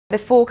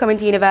Before coming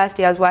to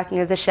university, I was working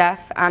as a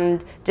chef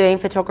and doing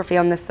photography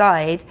on the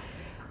side,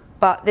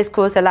 but this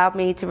course allowed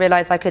me to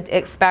realise I could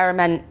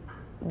experiment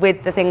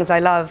with the things I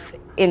love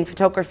in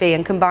photography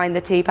and combine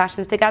the two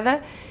passions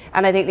together.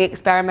 And I think the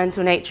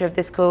experimental nature of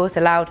this course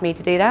allowed me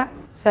to do that.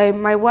 So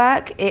my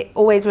work, it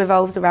always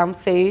revolves around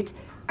food,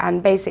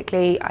 and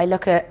basically I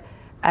look at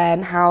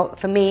how,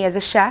 for me as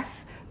a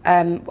chef,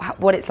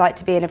 what it's like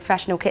to be in a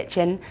professional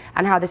kitchen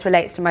and how this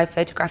relates to my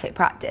photographic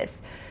practice.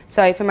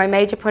 So for my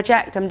major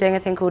project, I'm doing a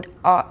thing called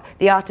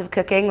The Art of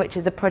Cooking, which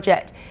is a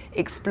project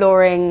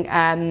exploring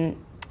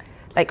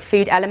like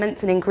food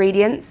elements and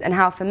ingredients, and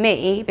how for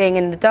me, being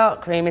in the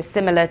darkroom is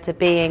similar to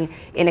being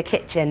in a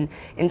kitchen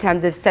in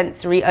terms of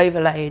sensory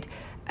overload.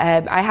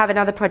 I have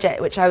another project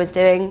which I was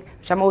doing,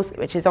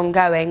 which is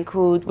ongoing,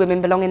 called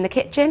Women Belong in the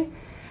Kitchen.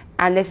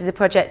 And this is a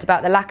project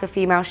about the lack of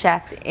female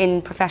chefs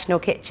in professional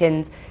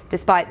kitchens,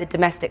 despite the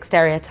domestic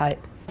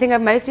stereotype. I think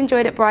I've most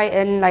enjoyed at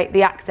Brighton, like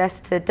the access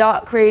to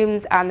dark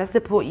rooms and the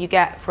support you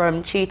get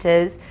from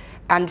tutors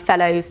and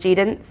fellow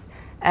students.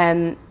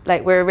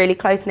 Like we're a really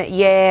close-knit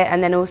year,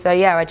 and then also,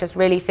 yeah, I just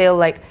really feel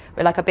like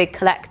we're like a big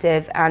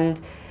collective, and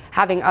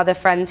having other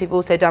friends who've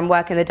also done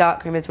work in the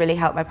darkroom has really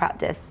helped my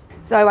practice.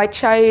 So I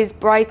chose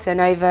Brighton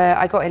over,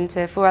 I got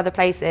into 4 other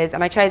places,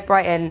 and I chose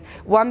Brighton,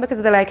 one, because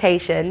of the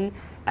location.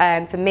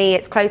 For me,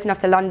 it's close enough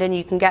to London,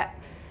 you can get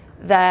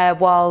there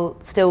while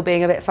still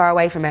being a bit far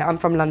away from it. I'm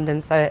from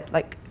London, so it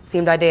like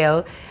seemed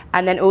ideal.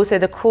 And then also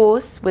the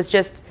course was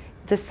just,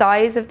 the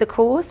size of the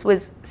course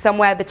was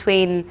somewhere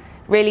between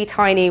really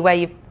tiny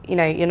where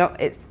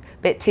it's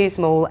a bit too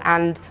small,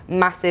 and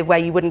massive where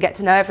you wouldn't get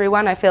to know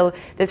everyone. I feel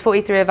there's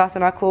 43 of us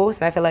on our course,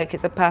 and I feel like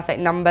it's a perfect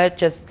number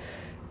just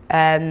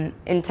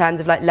in terms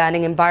of like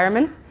learning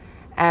environment.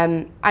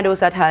 And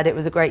also I'd heard it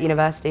was a great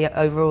university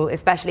overall,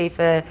 especially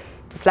for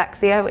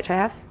dyslexia, which I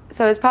have.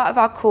 So as part of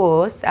our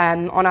course,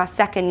 on our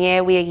second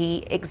year,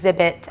 we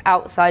exhibit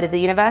outside of the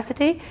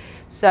university.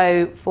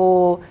 So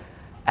for,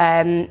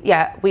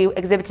 we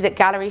exhibited at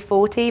Gallery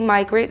 40,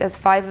 my group, there's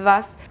 5 of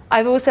us.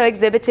 I've also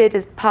exhibited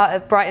as part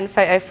of Brighton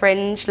Photo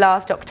Fringe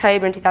last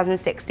October in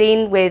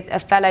 2016 with a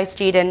fellow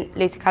student,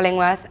 Lucy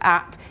Cullingworth,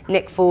 at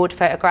Nick Ford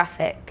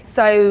Photographic.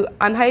 So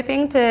I'm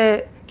hoping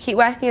to keep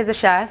working as a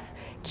chef,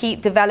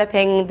 keep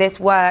developing this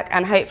work,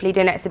 and hopefully do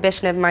an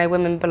exhibition of my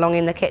Women Belong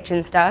in the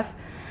Kitchen stuff.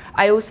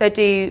 I also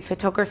do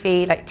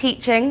photography, like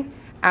teaching,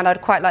 and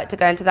I'd quite like to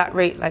go into that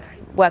route, like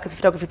work as a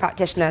photography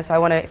practitioner, so I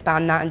want to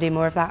expand that and do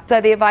more of that.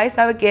 So the advice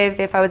I would give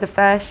if I was a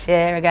first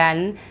year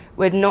again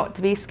would not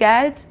to be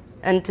scared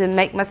and to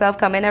make myself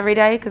come in every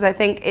day, because I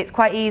think it's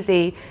quite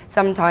easy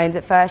sometimes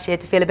at first year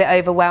to feel a bit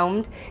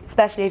overwhelmed,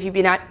 especially if you've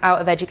been out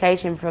of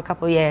education for a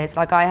couple of years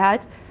like I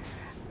had.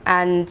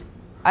 And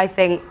I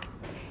think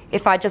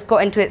if I just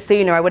got into it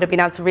sooner, I would have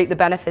been able to reap the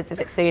benefits of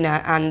it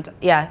sooner. And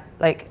yeah,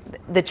 like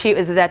the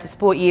tutors are there to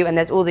support you, and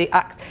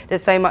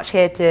there's so much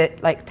here to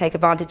like take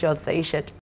advantage of, so you should.